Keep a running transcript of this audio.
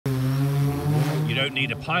don't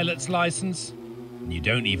need a pilot's license, and you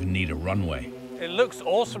don't even need a runway. It looks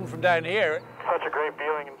awesome from down here. Such a great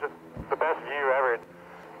feeling and just the best view ever.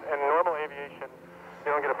 In normal aviation,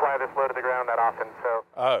 you don't get to fly this low to the ground that often,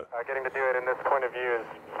 so getting to do it in this point of view is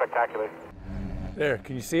spectacular. There,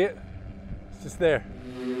 can you see it? It's just there.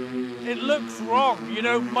 It looks wrong. You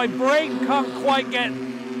know, my brain can't quite get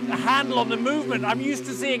a handle on the movement. I'm used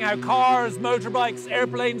to seeing how cars, motorbikes,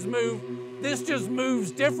 airplanes move. This just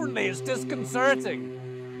moves differently. It's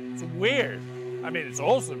disconcerting. It's weird. I mean, it's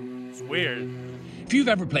awesome. It's weird. If you've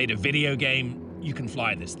ever played a video game, you can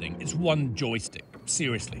fly this thing. It's one joystick.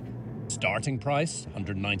 Seriously. Starting price,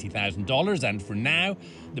 $190,000, and for now,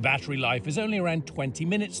 the battery life is only around 20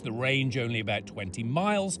 minutes, the range only about 20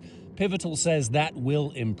 miles. Pivotal says that will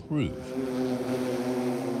improve.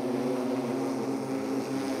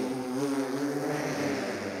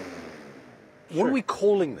 What are we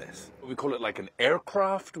calling this? We call it like an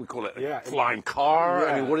aircraft? We call it a flying car?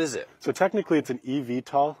 Yeah. I mean, what is it? So technically it's an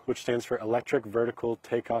eVTOL, which stands for Electric Vertical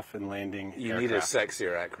Takeoff and Landing You Aircraft. need a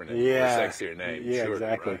sexier acronym, Yeah. or a sexier name. Yeah, sure,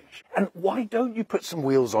 exactly. Right. And why don't you put some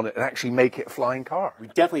wheels on it and actually make it a flying car? We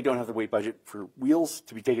definitely don't have the weight budget for wheels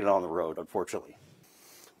to be taking it on the road, unfortunately.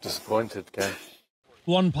 Disappointed, Ken.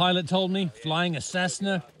 One pilot told me flying a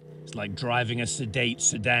Cessna is like driving a sedate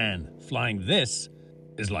sedan. Flying this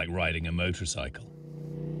is like riding a motorcycle.